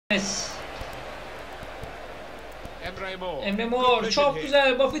Emre Mor çok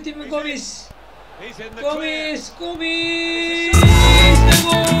güzel. Buffett'in mi Gomis? Gomis. Ve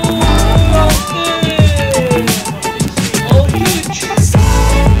gol! Oldu 3.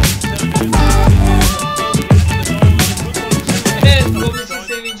 Evet, Gomis'in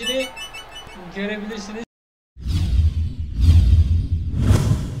sevincini görebilirsiniz.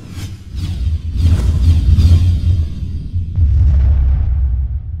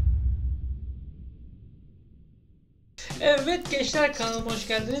 Evet gençler, kanalıma hoş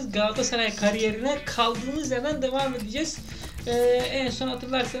geldiniz. Galatasaray kariyerine kaldığımız yerden devam edeceğiz. En son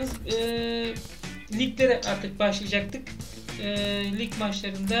hatırlarsanız liglere artık başlayacaktık. Lig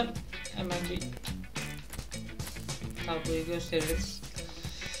maçlarında hemen bir tabloyu gösterelim.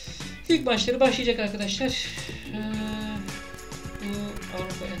 Lig maçları başlayacak arkadaşlar. Bu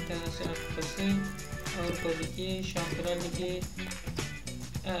Avrupa Internasyonel Kupası, Avrupa Ligi, Şampiyonlar Ligi,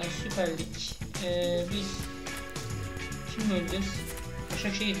 Süper Lig. Biz kimle oynayacağız?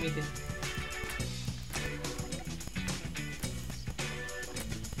 Başakşehir miydi?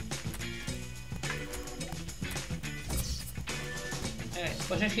 Evet,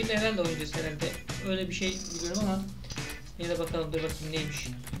 Başakşehir'le herhalde oynayacağız herhalde. Öyle bir şey biliyorum ama yine de bakalım, dur bakayım neymiş.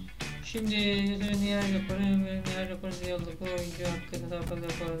 Şimdi diğer raporun yolda bu oyuncu hakkında daha fazla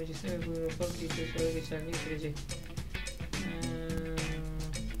rapor alamayacaksa ve bu rapor bir süre sonra geçerliği sürecek.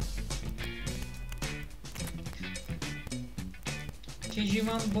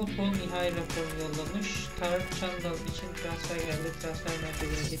 Kejiman Boto nihai raporunu yollamış. Tarık Çandal için transfer geldi. Transfer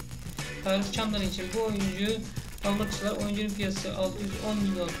merkezine gitti. Tarık Çandal için bu oyuncuyu almak istiyorlar. Oyuncunun fiyatı 610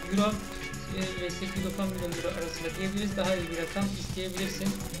 milyon euro ile 890 milyon euro arasında diyebiliriz. Daha iyi bir rakam isteyebilirsin.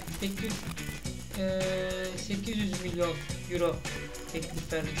 Teklif 800 milyon euro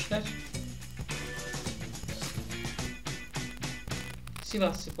teklif vermişler.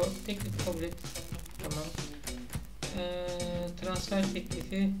 Sivasspor teklif kabul et. Tamam. Transfer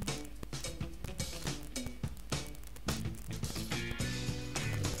teklifi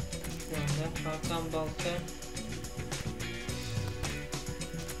şu anda Hakan Balta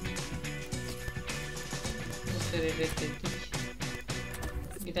bu sene reddettik.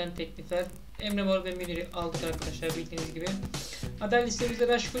 Giden teklifler Emre Mor ve Münir'i aldık arkadaşlar, bildiğiniz gibi. Aday listemizde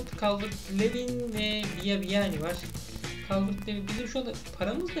Rashford, Calvert-Lewin ve Diaby var. Calvert-Lewin, bizim şu anda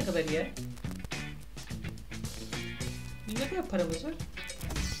paramız ne kadar ya? Ne kadar paramız var?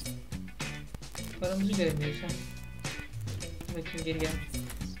 Paramızı göremiyoruz ha. Bakayım geri gel.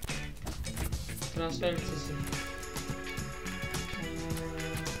 Transfer listesi.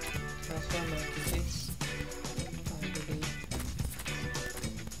 Transfer merkezi. Hayır değil.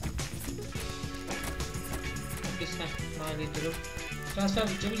 Pakistan mali durum. Transfer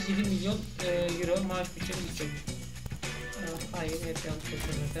bütçemiz 7 milyon euro. Maaş bütçemiz 3 milyon. Hayır, hep yanlış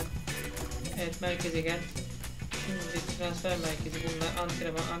okuyorum. Evet, merkeze gel. Şimdi transfer merkezi, bunlar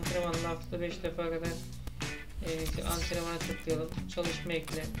antrenmanla haftada 5 defa kadar antrenmana tıklayalım. Çalışma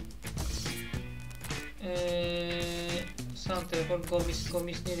ekle. Santrafor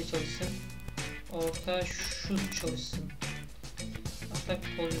Gomis neyle çalışsın? Orta şut çalışsın. Atak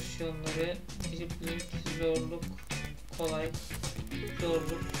pozisyonları, dribling, zorluk, kolay,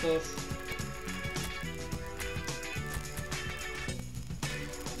 zorluk, zor.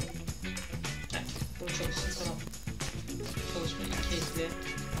 Bu çalışsın, tamam. Çalışma 2 ekle.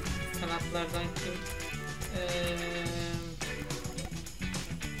 Kanatlardan kim?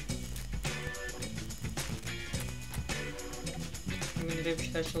 Münir'e bir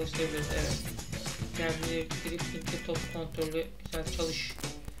şeyler çalıştırabiliriz, evet. Derbileri, dribbling, top kontrolü, güzel çalış.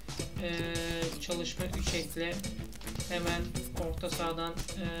 Çalışma 3 ekle. Hemen orta sahadan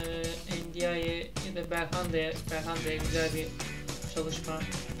Ndiaye ya da Belhanda'ya güzel bir çalışma.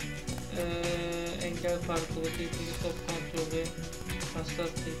 Engel farklı, top kontrolü, paslar,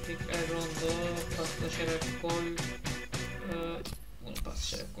 teknik, rondo, paslaşarak gol, bunu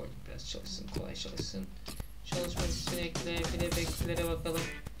paslaşarak gol, biraz çalışsın, kolay çalışsın. Çalışma listesine ekle, bir de beklere bakalım.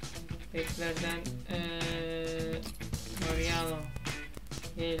 Beklerden Mariano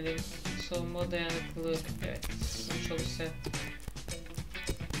diyelim, savunma dayanıklılığı, evet, bunu çalışsın.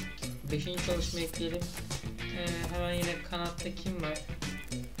 5. çalışma ekleyelim. Hemen yine kanatta kim var?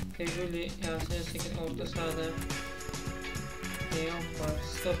 Feguli, Yasin Öztekin orta sahada, Leon var.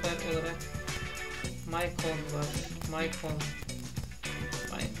 Stoper olarak Maicon var. Maicon'a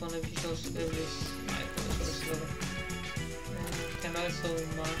bir şey çalıştırabiliriz. Maicon'a çalıştıralım. Temel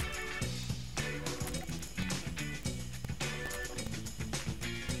savunma.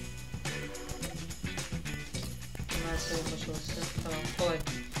 Temel savunma çalışsın. Tamam, kolay.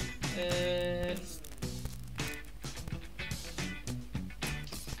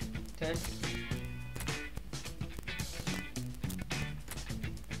 iptal.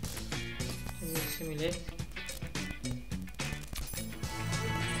 Şimdi simüle.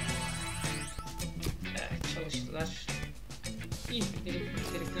 Evet, çalıştılar. İyi,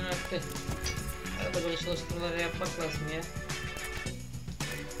 birlikten arttı. Arada böyle çalıştırmaları yapmak lazım ya.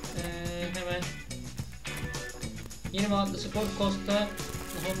 Hemen 26 Spor Costa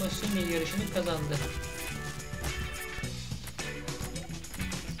Homosimil yarışını kazandı.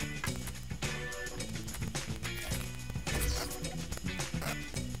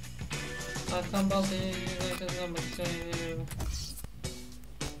 Hakan Balta'yı kazanmak istiyorum.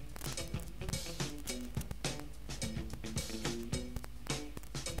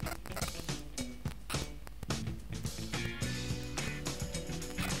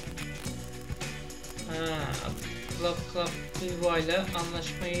 Club Fifa ile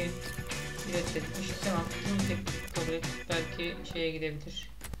anlaşmayı reddetmiş. Tamam, bunu tek kabul et. Belki şeye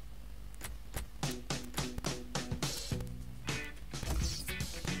gidebilir.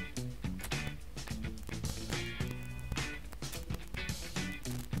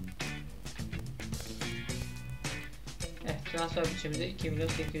 Evet, transfer bütçemize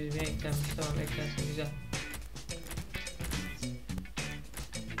 2.800.000 eklenmiş. Tamam, eklensin, güzel.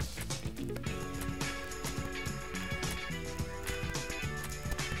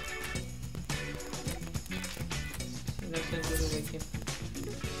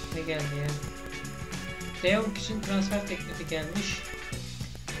 Ne geldi ya? De Jong için transfer teklifi gelmiş.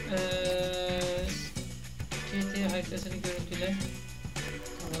 GT haritasını görüntüle.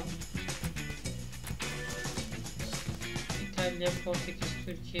 Tamam. İtalya, Portekiz,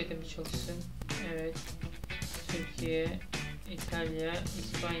 Türkiye'de mi çalışsın? Evet. Türkiye, İtalya,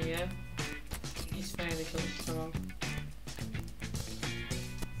 İspanya. İspanya'da çalışsın. Tamam.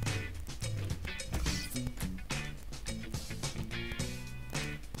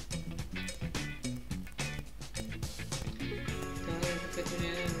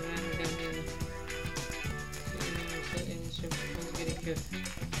 Gerekiyor.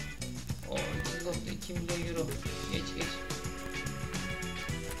 O 2 milyon euro. Geç.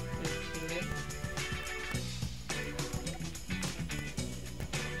 Evet, şimdi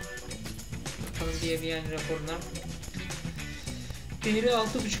bakalım diğer raporuna. Değeri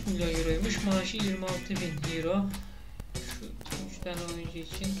 6,5 milyon euroymuş. Maaşı 26.000 euro. Şu 3 tane oyuncu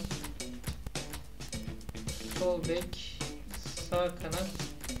için. Sol bek, sağ kanat.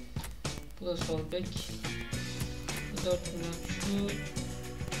 Bu da sol bek. 4 milyon. Şu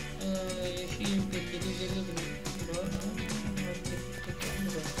yaşı 25, 750.000 euro.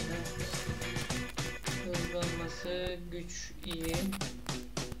 Hızlanması, güç iyi.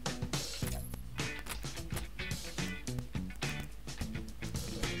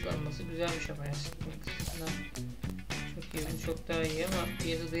 Hızlanması güzelmiş ama ya. Çok iyi, çok daha iyi ama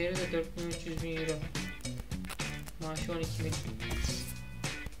piyasa değeri de 4.300.000 euro. Maaşı 12.000.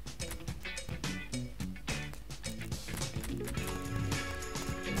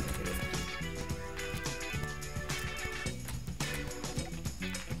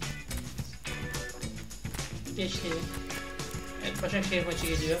 Geçti. Evet, Başakşehir maçı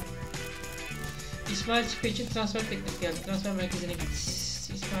geliyor. İsmail Çipe için transfer teklifi geldi. Transfer merkezine git.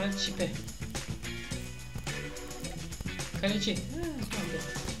 İsmail Çipe. Kaleci.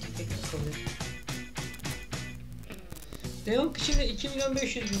 Teklif kabul. De Jong için de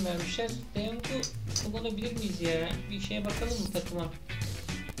 2.500.000 vermişler. De Jong'u kullanabilir miyiz ya? Bir şeye bakalım mı takıma?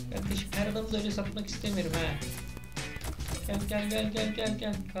 Kardeşim, her adamı da öyle satmak istemiyorum ha.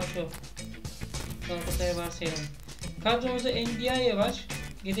 Gel. Kadro. Galatasaray'a varsayalım. Kadromuzda Ndiaye var.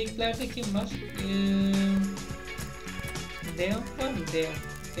 Yedeklerde kim var? De Jong var mı? De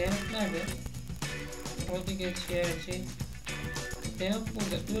Jong nerede? Orada geçici. De Jong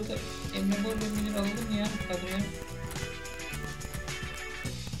burada. Burada Emre Bol'u alalım ya kadroya.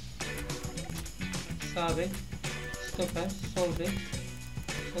 Sağ bek, stoper, sol bek,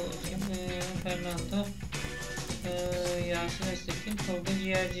 Fernando, Yasin Öztekin, Tolga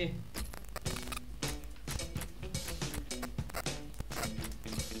Ciğerci.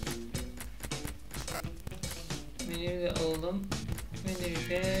 Menü'yü de alalım.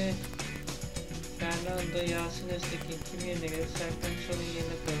 Menü'de Fernando, Yasin Öztekin kim yerine gelir? Serkan Çal'ın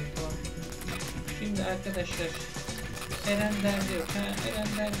yerine koyalım. Tamam. Şimdi arkadaşlar Eren derdi yok. Eren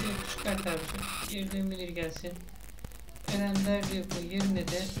derdi yok. Çıkart abicim. Yerine bilir gelsin. Eren derdi yok. Yerine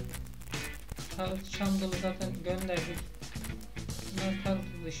de Şamdalı zaten gönderdik. Bunlar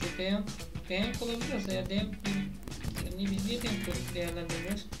kadro dışı. De Jong olabilir aslında ya. De Jong biz niye De Jong'u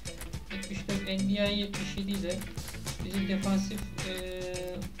değerlendiriyoruz? 74 Ndiaye 77 ile bizim defansif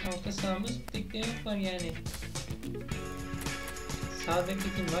orta sahamız tek De Jong var yani. Sağ bekte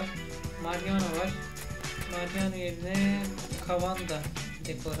kim var? Mariano var. Mariano yerine Kavanda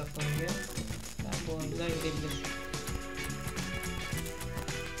dekora konuyor. Yani bu oyuncular gidebilir.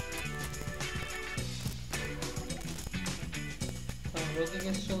 Tamam,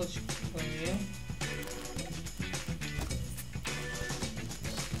 Rodriguez sola çıkıp oynuyor.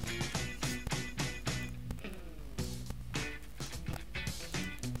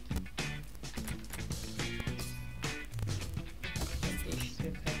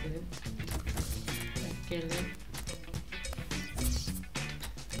 Geldim.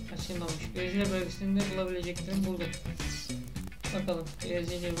 Açılmamış. Brezilya bölgesinde bulabileceklerini buldum. Bakalım.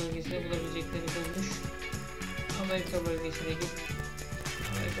 Brezilya bölgesinde bulabileceklerini bulmuş. Amerika bölgesine git.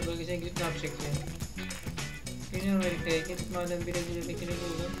 Amerika bölgesine gidip ne yapacak yani? Güney Amerika'ya gidip madem Brezilya'dakini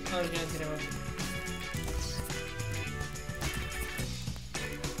buldum. Arjantin'e bak.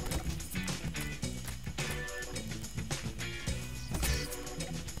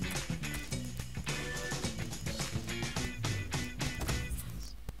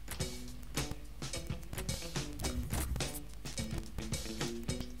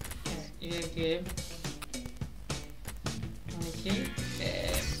 İlerleyelim. 12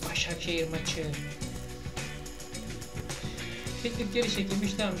 Başakşehir maçı. Fitlik geri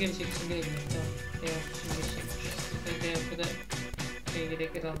çekilmiş. Tamam, geri çekilsin. Tamam. Devam. Şimdi geri çekilmiş. Devamda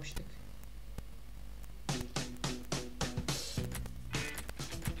yedekleri almıştık.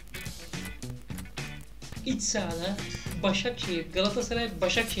 İç sahada Başakşehir, Galatasaray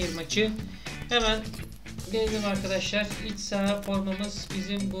Başakşehir maçı. Hemen gelelim arkadaşlar. İç saha formamız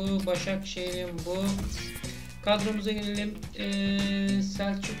bizim bu. Başakşehir'in bu. Kadromuza gelelim.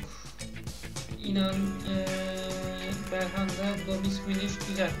 Selçuk, İnan, Belhanda, Gomis, Münir,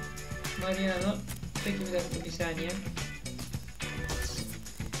 güzel. Mariano. Peki bir dakika, bir saniye.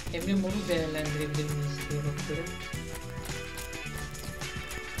 Emre Mor'u değerlendirebilir miyiz diye bakıyorum.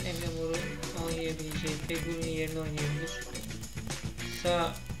 Emre Mor'u oynayabileceği, Fegül'ün yerine oynayabilir.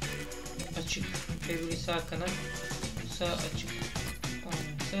 Sağ açık, Fegül'ü sağ kanat, sağ açık.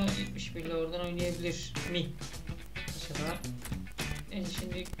 Sağ 71 ile oradan oynayabilir mi? Mesela.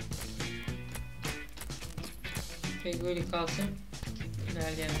 Şimdi Fegül'ü kalsın.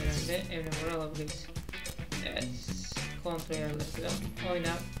 İlerleyen dönemde Emre Mor'u alabiliriz. Evet. Kontrol ayarları falan.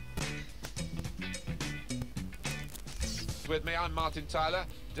 Oyna. With me, I'm Martin Tyler.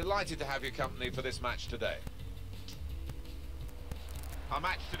 Delighted to have your company for this match today. Our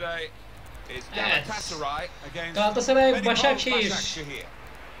match today is Galatasaray against Galatasaray Başakşehir.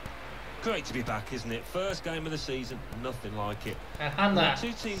 Great to be back, isn't it? First game of the season, nothing like it. Belhanda.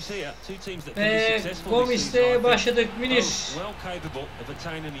 Two teams here, two teams that Ve Gomis'le başladık. Münir. Well capable of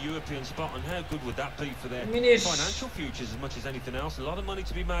attaining a European spot, and how good would that be for their Münir. financial futures as much as anything else? A lot of money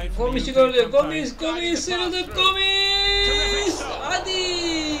to be made. Gomis'i gördü. Gomis sıyrıldı. Gomis.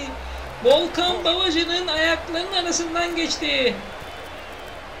 Hadi. Volkan Babacan'ın ayaklarının arasından geçti.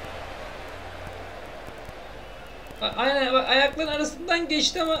 Aynen, ayakların arasından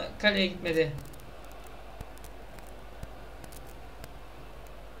geçti ama kaleye gitmedi.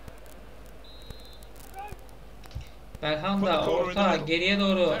 Belhanda orta geriye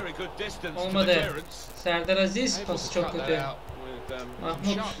doğru olmadı. Serdar Aziz pası çok kötü.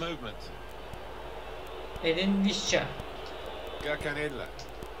 Mahmut. Edin Vişça.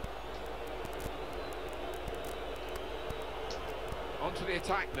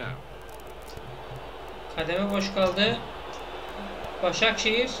 Kademe boş kaldı.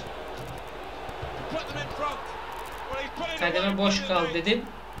 Başakşehir. Kademe boş kaldı dedim.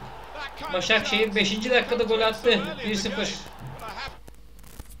 Başakşehir 5. dakikada gol attı. 1-0.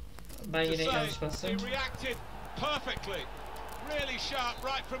 Ben yine yanlış bastım.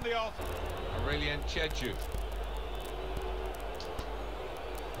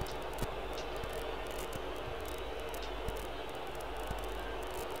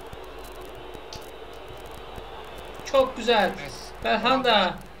 Çok güzel.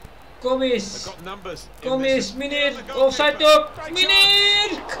 Belhanda. Gomis. Gomis, Münir. Offside yok.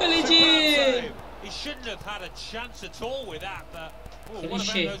 Münir. Kaleci. Klişe.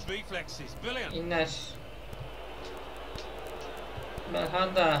 İnler.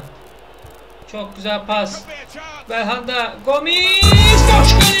 Belhanda. Çok güzel pas. Belhanda. Gomis.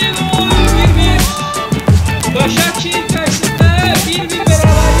 Koş kaleye gol. 1-1. Başakşehir karşısında 1-1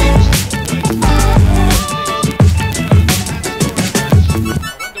 beraberlik.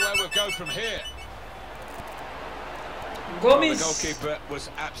 Gomis,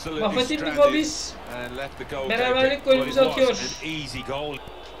 Mafatipli Gomis beraberlik golümüzü atıyor.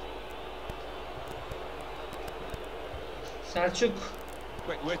 Selçuk.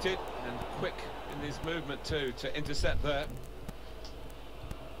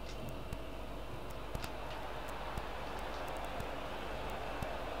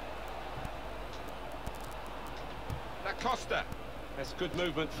 Costa. That's good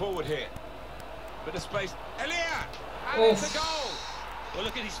movement forward here. Bit of space. Elia! And Of. it's a goal. Well,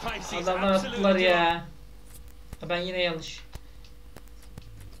 look at his face. He's Adamlar attılar absolutely ya. Ben yine yanlış.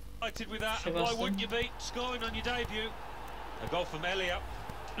 delighted with that. Şey And why bastım. wouldn't you be scoring on your debut? A goal from Elia.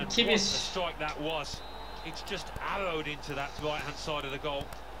 And 2-1. what a strike that was. It's just arrowed into that right-hand side of the goal.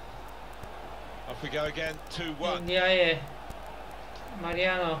 Off we go again. 2-1. Ndiaye.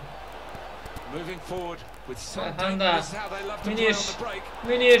 Mariano. Moving forward with some Belhanda. This is how they love to play Münir. on the break.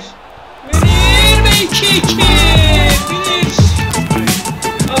 Münir. Münir ve 2-2. Münir.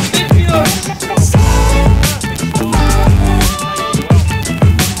 Affetmiyor.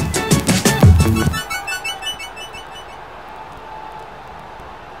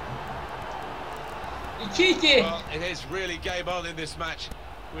 Well, it is really game on in this match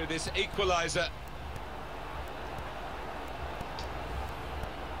with this equaliser.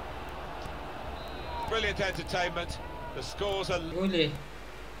 Brilliant entertainment. The scores are... Gollü.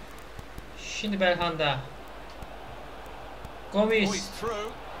 Şimdi Belhanda. Gomis.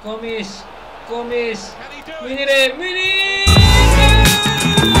 through. Gomis. Gomis. Can he do it? Münir'e. Münir.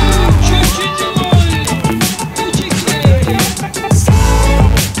 Üçüncü gol. 3-2.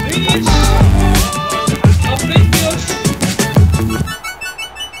 Münir. Affetmiyor.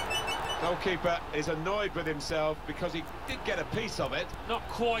 Goalkeeper is annoyed with himself because he did get a piece of it. Not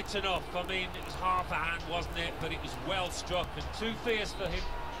quite enough. I mean, it was half a hand, wasn't it? But it was well struck and too fierce for him.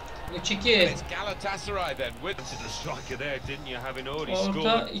 3-2. It's Galatasaray then with The striker there, didn't you? Having already Orta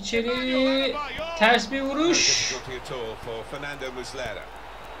scored. içeri. Ters bir no vuruş. difficulty at all for Fernando Muslera.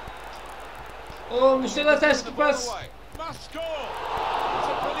 O Muslera ters bir pas. Away. Must score. It's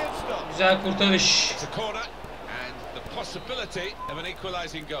a brilliant stop. Güzel kurtarış. It's a corner and the possibility of an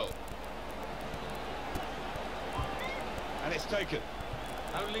equalising goal. And it's taken.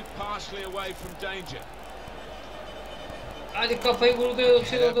 Only partially away from danger. Hadi kafayı vurdu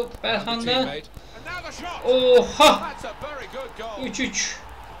yoksa oldu. Belhanda. And now the shot. Oha. That's a very good goal. 3-3.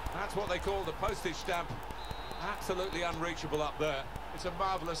 That's what they call the postage stamp. Absolutely unreachable up there. It's a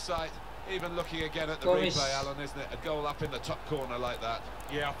marvellous sight. Even looking again at the Gomis. replay, Alan, isn't it? A goal up in the top corner like that.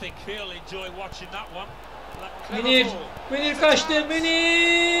 Yeah, I think he'll enjoy watching that one. Münir. Münir kaçtı.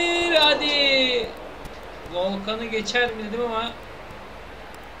 Münir. Hadi. Volkan'ı geçer mi dedim ama.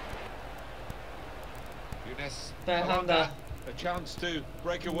 Younes. Belhanda. A chance to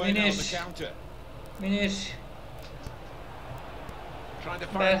break away now on the counter. Münir. Trying to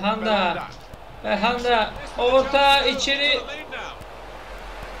find Belhanda. Belhanda. Orta içeri.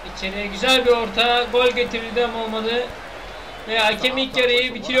 İçeriye güzel bir orta. Gol getirdi ama olmadı. Ve hakem ilk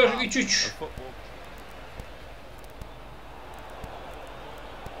yarıyı bitiriyor. 3-3.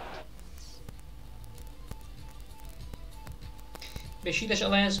 Beşiktaş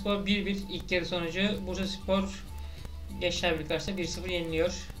Alanyaspor 1-1 ilk yarı sonucu. Bursaspor Gençler Birliği karşısında 1-0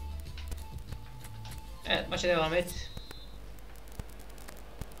 yeniliyor. Evet, maça devam et.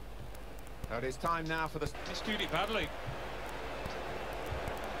 It is time now for the Disputed it badly.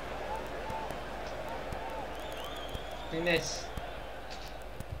 Enes.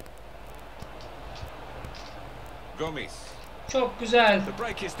 Gomis. Çok güzel. The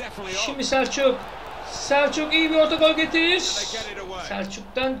break is definitely on. Şimdi Selçuk. Selçuk iyi bir orta gol getirir. They get it away.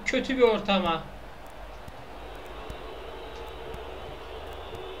 Selçuk'tan kötü bir ortama.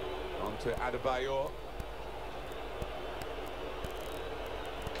 On to Adebayor.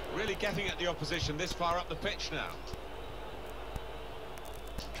 Really getting at the opposition this far up the pitch now.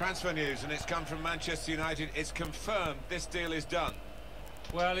 Transfer news, and it's come from Manchester United. It's confirmed this deal is done.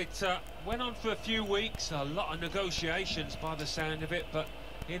 Well, it went on for a few weeks, a lot of negotiations by the sound of it, but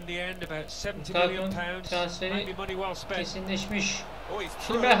in the end, about £70 million, maybe money well spent. Kesinleşmiş. Oh, he's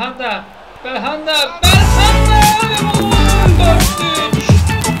Şimdi through. Belhanda. Belhanda. Belhanda.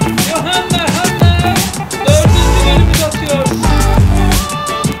 4-3. Johan Belhanda. 4. golümüzü atıyor.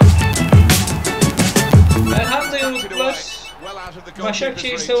 Belhanda'yı unuttular.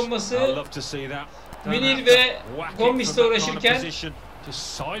 Başakşehir savunması Münir ve Gomis'le uğraşırken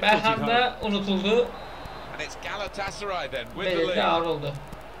Belhanda unutuldu. Belirli ağır oldu.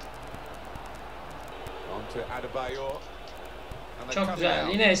 Çok güzel.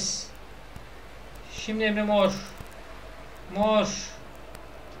 Ines. Şimdi Emre Mor. Mor.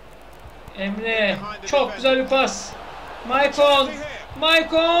 Emre. Çok güzel bir pas. Maicon.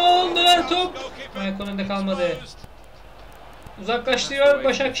 Maicon. Dönen top. Maicon önde kalmadı. Uzaklaştırıyor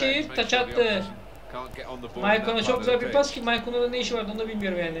Başakşehir. Taç attı. Maicon'a çok güzel bir pas ki Maicon'da ne işi vardı onu da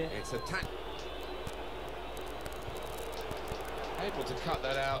bilmiyorum yani.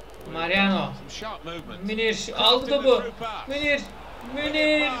 Mariano. Münir aldı topu. Münir.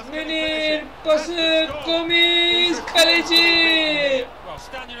 Münir pası, Gomis kaleci.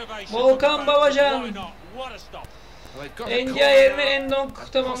 Volkan Babacan. Endia yerine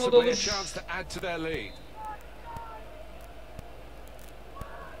Endonk tamamladı olur.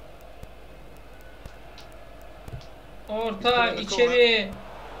 Orta içeri.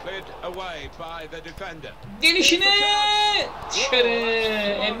 Gelişine dışarı.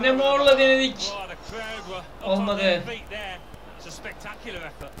 Emre Mor'la denedik. Olmadı.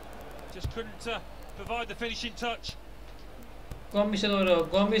 Gomis'e doğru.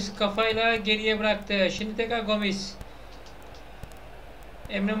 Gomis kafayla geriye bıraktı. Şimdi tekrar Gomis.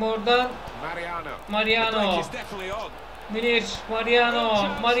 Emre Mor'dan Mariano. Münir,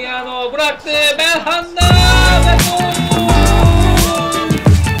 Mariano bıraktı. Belhanda ve gol.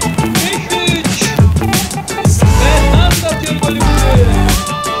 5-3. Belhanda atıyor golümüzü.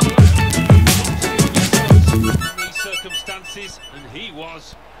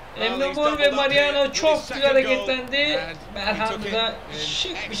 Emre Mor ve Mariano çok güzel hareketlendi. Belhanda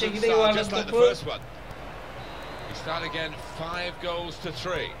şık bir şekilde yuvarladı topu.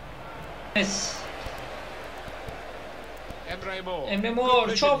 Emre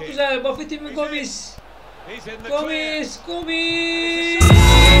Mor çok güzel. Buffett'in mi Gomis? Gomis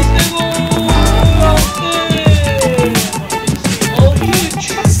ve gol! Aldı!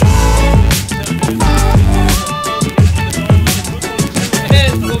 6-3.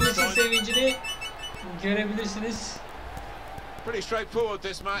 Evet, Gomis'in sevincini görebilirsiniz. Pretty straightforward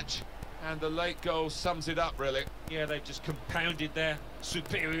this match, and the late goal sums it up really. Yeah, they've just compounded their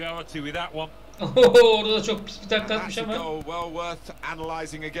superiority with that one. Orada da çok pis bir takla atmış ama. Well worth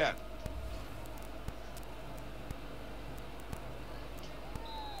analyzing again.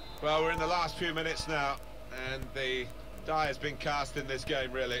 Well, we're in the last few minutes now, and the die has been cast in this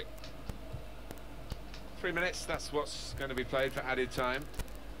game really. 3 minutes, that's what's going to be played for added time.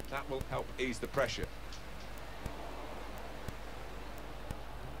 That will help ease the pressure.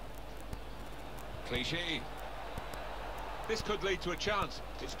 Clichy. This could lead to a chance.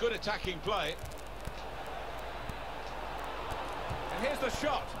 It's good attacking play. And here's the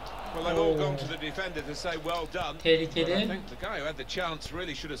shot. Well, they've all gone to the defender to say well done. Tehlikeli. But I think the guy who had the chance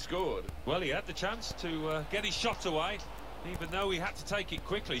really should have scored. Well, he had the chance to get his shot away, even though he had to take it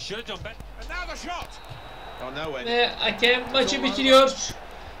quickly. Should have done better. And now the shot. Oh no! Ve hakem maçı bitiriyor.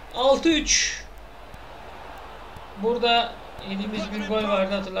 6-3. Burada yediğimiz bir gol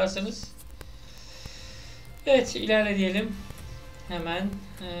vardı hatırlarsanız. Evet, ilerleyelim. Hemen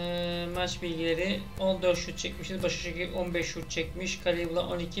maç bilgileri. 14 şut çekmişiz. Başakşehir 15 şut çekmiş. Kaleyi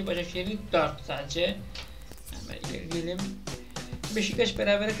bulan 12. Başakşehir 4 sadece. Hemen ilerleyelim. Beşiktaş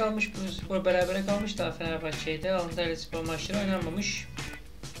berabere kalmış. Spor berabere kalmış. Daha Fenerbahçe'de Antalya Spor maçları oynanmamış.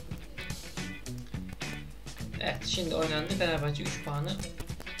 Evet, şimdi oynandı. Fenerbahçe 3 puanı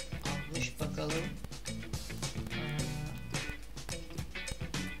almış. Bakalım.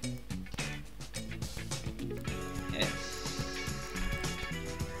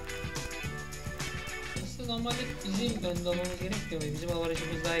 Normalde bizim önde olmamız gerekiyor. Bizim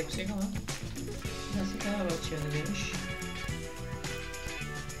avarajımız daha yüksek ama nasıl Fenerbahçe yönü demiş.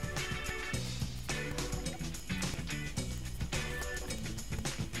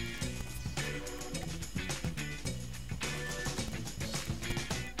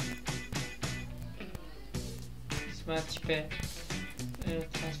 İsmail Çipe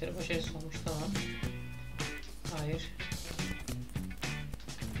transferi başarısız olmuş, tamam. Hayır.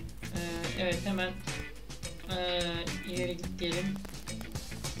 Evet, hemen ileri git diyelim.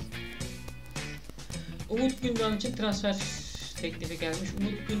 Umut Gündoğan için transfer teklifi gelmiş.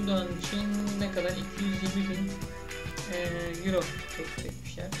 Umut Gündoğan için ne kadar? 220.000 euro teklif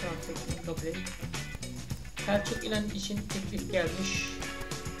etmişler. Tamam, teklif kabul et. Selçuk İnan için teklif gelmiş.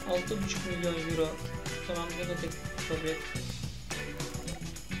 6,5 milyon euro. Tamam, bunu da teklif kabul et.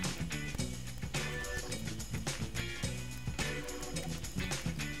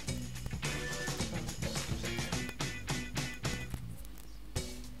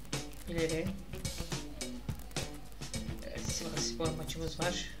 İleri. Evet, Sivas Spor maçımız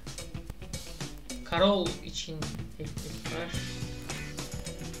var. Karol için teklif var.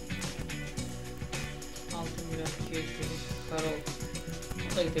 6 milyon 200 bin Karol.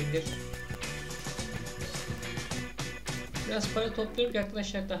 O da gidebilir. Biraz para topluyorum ki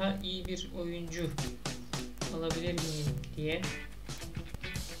arkadaşlar daha iyi bir oyuncu alabilir miyim diye.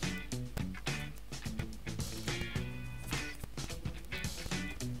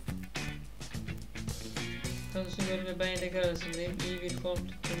 Tanışın bölümde ben yedek arasındayım. İyi bir form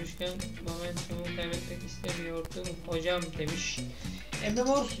tutturmuşken momentumu kaybetmek istemiyordum hocam demiş. Emre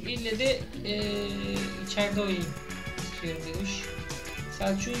Mor ille de içeride oynayayım istiyorum demiş.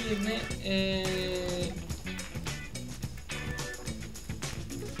 Selçuk'un yerine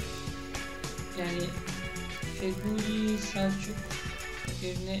yani Feguli Selçuk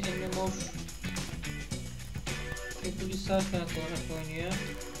yerine Emre Mor Feguli sağ kanat olarak oynuyor.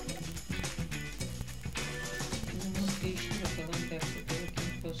 Nasıl değişti bakalım.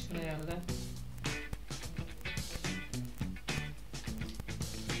 Bakın pozisyon ayarla.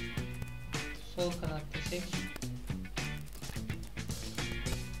 Sol kanat desek.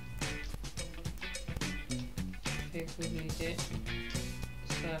 Feguli'yi de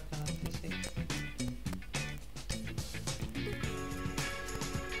sağ kanat desek.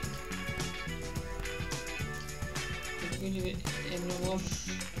 Feguli ve Emre Mor.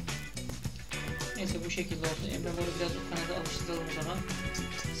 Neyse bu şekilde olsun. Emre Mor'u biraz o kanada alıştıralım o zaman.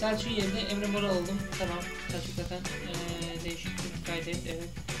 Selçuk yerine Emre Mor'u aldım. Tamam. Selçuk zaten değişiklik kaydet. Evet.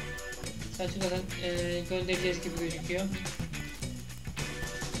 Selçuk zaten göndereceğiz gibi gözüküyor.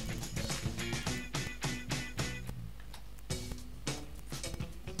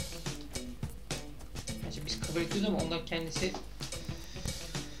 Yani biz kabul ediyoruz ama onlar kendisi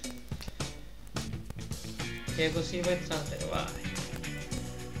Diego Silva transferi var.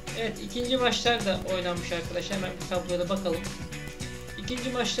 Evet, ikinci maçlar da oynanmış arkadaşlar. Hemen bir tabloya da bakalım. İkinci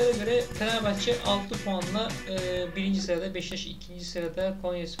maçlara göre Fenerbahçe 6 puanla 1. sırada, Beşiktaş 2. sırada,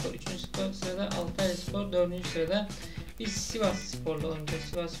 Konyaspor 3. sırada, Altayspor 4. sırada. Biz Sivasspor'la oynayacağız.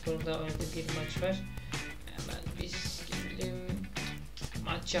 Sivasspor'un da oynadığı bir maç var. Hemen biz gidelim.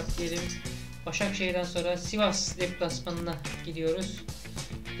 Maç yap diyelim. Başakşehir'den sonra Sivas deplasmanına gidiyoruz.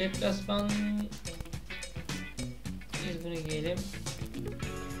 Deplasman, biz bunu giyelim.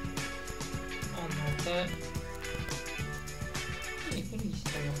 Onlarda bunu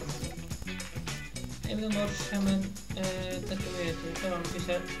istiyorum bakalım. Emre Mor hemen takım yönetiyor. Tamam,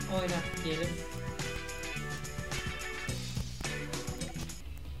 güzel, oynat diyelim.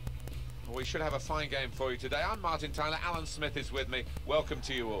 We should have a fine game for you today. I'm Martin Tyler. Alan Smith is with me. Welcome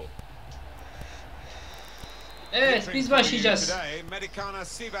to you all. Evet, biz başlayacağız.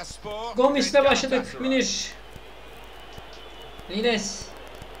 Gomis'le başladık. Münir, Lines,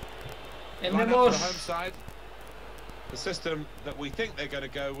 Emre Mor,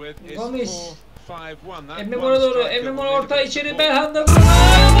 Gomis, Emre Mor'a doğru. Emre Mor orta içeri, Belhanda'nın.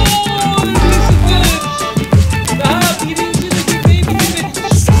 Daha birinci dakikayı bitirmedik.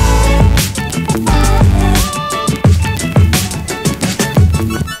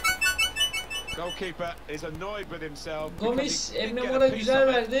 Gomis Emre Mor'a güzel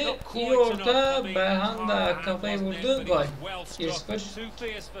verdi. İyi orta, Belhanda kafayı vurdu. Gol.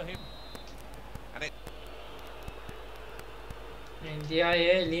 1-0.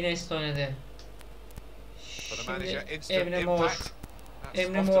 Diğer Lines oynadı. Şimdi Emre Mor.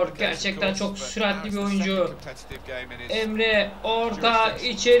 Emre Mor gerçekten çok süratli bir oyuncu. Emre orta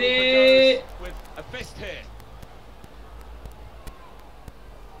içeri.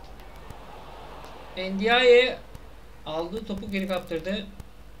 Ndiaye aldığı topu geri kaptırdı.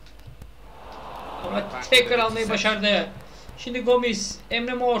 Ama tekrar almayı başardı. Şimdi Gomis,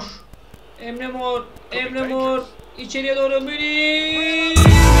 Emre Mor. Emre Mor, Emre Mor içeriye doğru, Münir 2.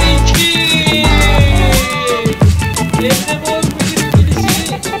 Emre Mor Münir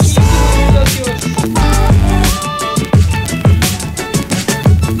ikilisi 2. golü atıyor.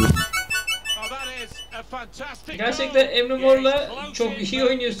 Gerçekten Emre Mor'la çok iyi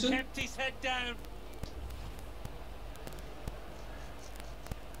oynuyorsun.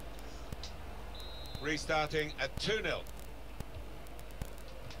 Restarting at 2-0.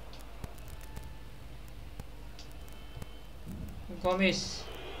 Gomis.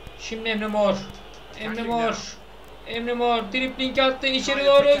 Şimdi Emre Mor. Emre Mor. Emre Mor dribling attı içeri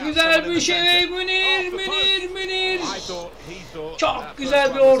doğru. Güzel bir şey. Münir. Çok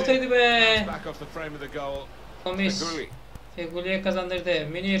güzel bir ortaydı be. Gomis. Feguli'ye kazandırdı.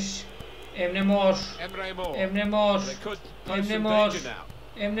 Münir. Emre Mor. Emre Mor. Emre Mor.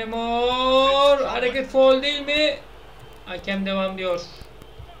 Emre Mor. Hareket faul değil mi? Hakem devam diyor.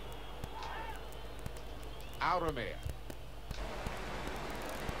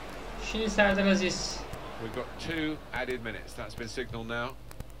 Şimdi Serdar Aziz. We've got 2 added minutes. That's been signaled now.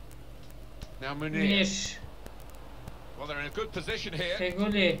 Now Münir. Well, they're in a good position here.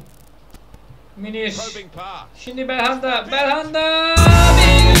 Feguli. Münir. Probing pass. Şimdi Belhanda. Belhanda.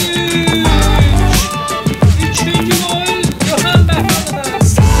 3. gol. Johan Belhanda'dan.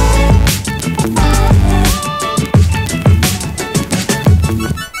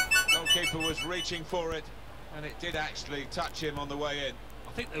 Goalkeeper was reaching for it, and it did actually touch him on the way in.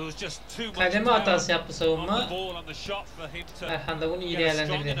 Kademe hatası yaptı savunma. Belhanda bunu iyi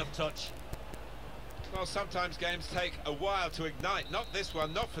değerlendirdi. Well, sometimes games take a while to ignite. Not this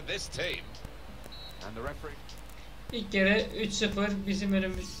one, not for this team. And the referee. İlk yarı 3-0 bizim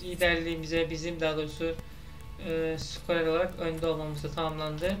önümüz liderliğimize, bizim daha doğrusu skor olarak önde olmamızda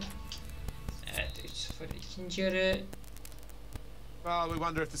tamamlandı. Evet, 3-0. İkinci yarı Well, we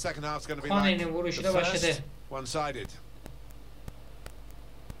wonder if the second half's going to be Kone'nin like vuruşuyla the başladı. first, one-sided.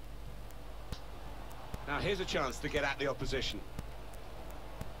 Now here's a chance to get at the opposition.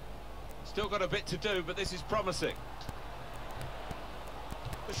 Still got a bit to do, but this is promising.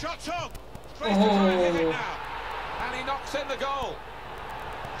 The shot's on. Space to try and hit it now. And he knocks in the goal.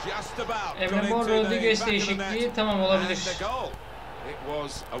 Just about. Emre Mor Rodriguez değişikliği tamam olabilir. And the goal. It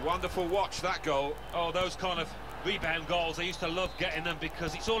was a wonderful watch, that goal. Oh, those kind of rebound goals, I used to love getting them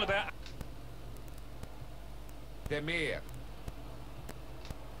because it's all about... Demir.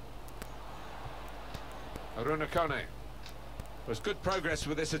 Aruna Kone. Was good progress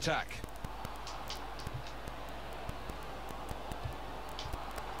with this attack.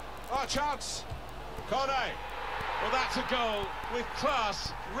 Oh, chance! Kone! Well, that's a goal with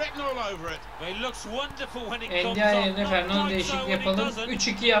class written all over it. It looks wonderful when it comes Diğer off. yerine Fernando değişiklik yapalım.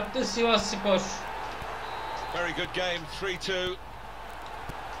 3-2 yaptı Sivasspor. Very good game, 3-2.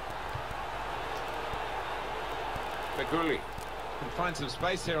 Beguli can find some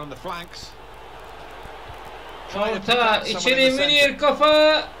space here on the flanks. Orta içeri Münir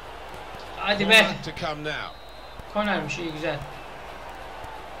kafa. Hadi be. Konermiş, iyi güzel.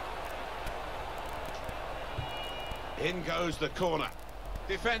 In goes the corner.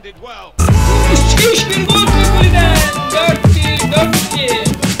 Defended well. Müthiş bir gol Begüli'den. 4-2.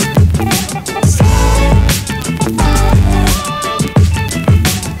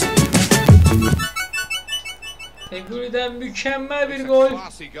 Begüli'den mükemmel bir gol.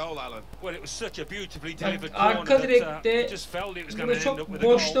 Arka direkte bunu çok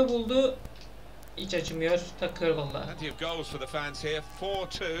boşta buldu. Hiç açmıyor. Takıyor golla.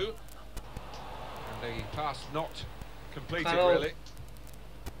 Karol.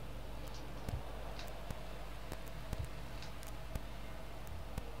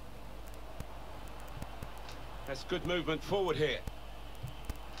 That's good movement forward here.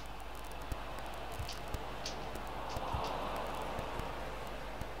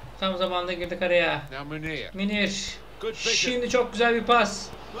 Tam zamanında girdik araya. Münir. Şimdi çok güzel bir pas.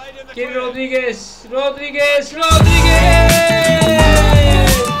 Geri Rodriguez. Rodriguez.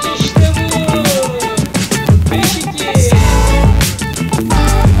 İşte bu. 5-2.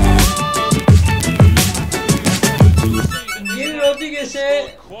 Geri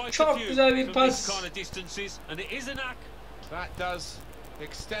Rodriguez'e çok güzel bir pas. That does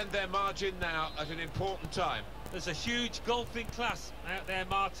extend their margin now at an important time. There's a huge golfing class out there,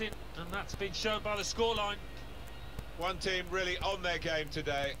 Martin, and that's been shown by the scoreline. One team really on their game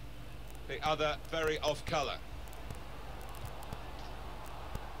today, the other very off colour.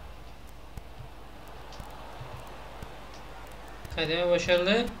 Kademe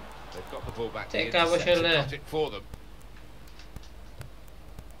başarılı. Tekrar başarılı.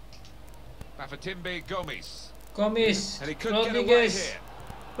 Bafatimbi Gomis. Gomis. Rodriguez.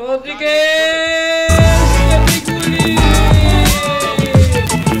 Rodriguez. Begüli.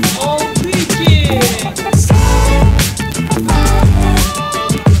 6-2.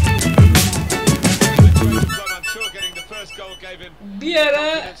 Bir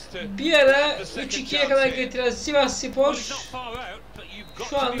ara 3-2'ye kadar getiren Sivasspor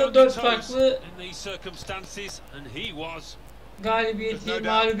şu anda 4 farklı galibiyeti,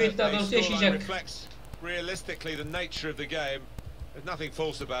 mağlubiyeti daha doğrusu yaşayacak. Realistically, the nature of the game, there's nothing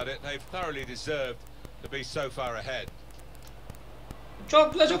false about it. They've thoroughly deserved to be so far ahead.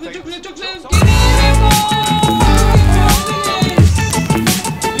 Çok güzel.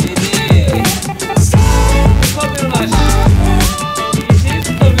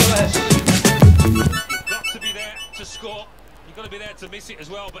 You've got to be there to miss it as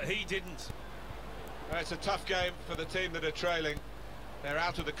well, but he didn't. It's a tough game for the team that are trailing. They're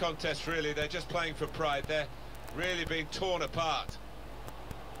out of the contest, really. They're just playing for pride. They're really being torn apart.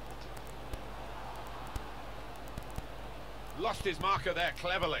 Lost his marker there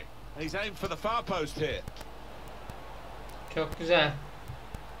cleverly. He's aimed for the far post here. Çok güzel.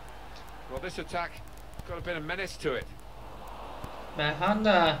 Well, this attack got a bit of menace to it.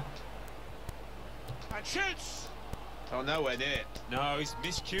 Belhanda. And shoots! Oh, nowhere near. No, he's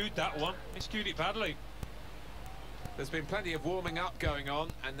miscued that one. Miscued it badly. There's been plenty of warming up going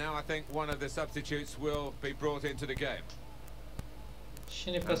on, and now I think one of the substitutes will be brought into the game.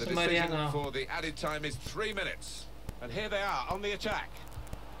 Şimdi And the pası decision Mariano. for the added time is 3 minutes. And here they are on the attack.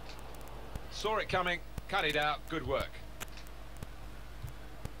 Saw it coming, cut it out, good work.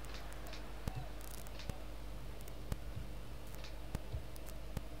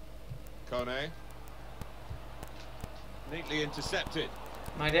 Kone. Neatly intercepted.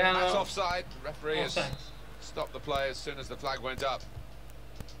 That's Mariano offside. The referee has offside. stopped the play as soon as the flag went up.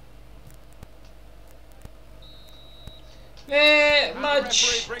 Ve And the maç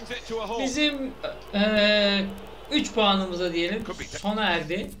referee brings it to a halt. bizim 3 puanımıza diyelim sona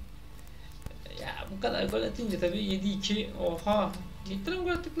erdi. Ya bu kadar gol atınca tabii 7-2, oha, cidden mi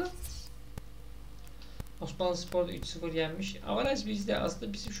gol attık lan? Osmanlıspor da 3-0 yenmiş. Avaraj bizde,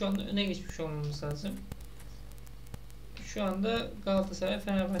 aslında bizim şu anda öne geçmiş olmamız lazım. Şu anda Galatasaray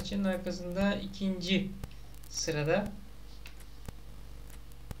Fenerbahçe'nin arkasında 2. sırada.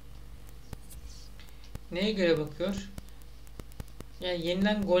 Neye göre bakıyor? Yani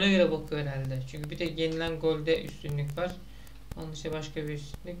yenilen gole göre bakıyor herhalde. Çünkü bir tek yenilen golde üstünlük var. Onun dışında başka bir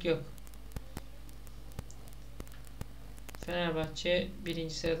üstünlük yok. Fenerbahçe 1.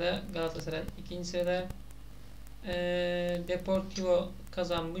 sırada, Galatasaray 2. sırada. Deportivo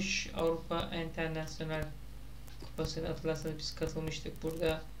kazanmış Avrupa Internasyonel Kupası'nı, hatırlarsanız biz katılmıştık.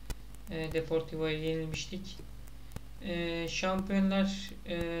 Burada Deportivo'ya yenilmiştik. Şampiyonlar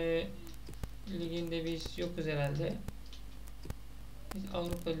Ligi'nde biz yokuz herhalde. Biz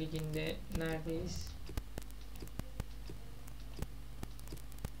Avrupa Ligi'nde neredeyiz?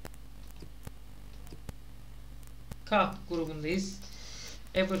 K grubundayız.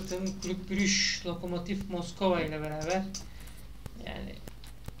 Everton, Kulüp Brugge, Lokomotiv Moskova ile beraber, yani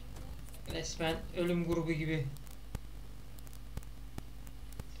resmen ölüm grubu gibi.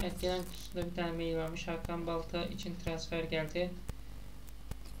 Evet, gelen kutusunda bir tane mail varmış. Hakan Balta için transfer geldi.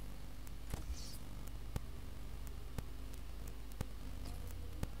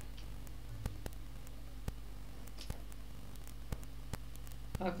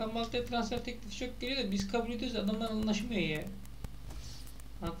 Hakan Balta'ya transfer teklifi çok geliyor da biz kabul ediyoruz, adamlar anlaşmıyor ya.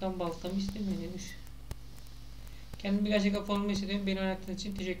 Hakan Balta mı istemiyor, nedir? Kendimi gerçek kapalımı hissediyorum. Beni oynattığınız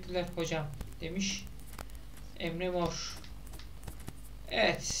için teşekkürler hocam demiş Emre Mor.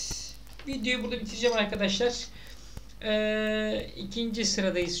 Evet, videoyu burada bitireceğim arkadaşlar. 2.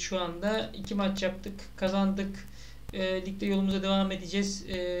 sıradayız şu anda. 2 maç yaptık, kazandık. Ligde yolumuza devam edeceğiz.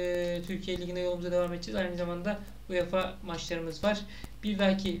 Türkiye Ligi'nde yolumuza devam edeceğiz. Aynı zamanda UEFA maçlarımız var. Bir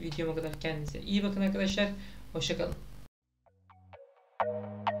dahaki videoma kadar kendinize iyi bakın arkadaşlar. Hoşça kalın.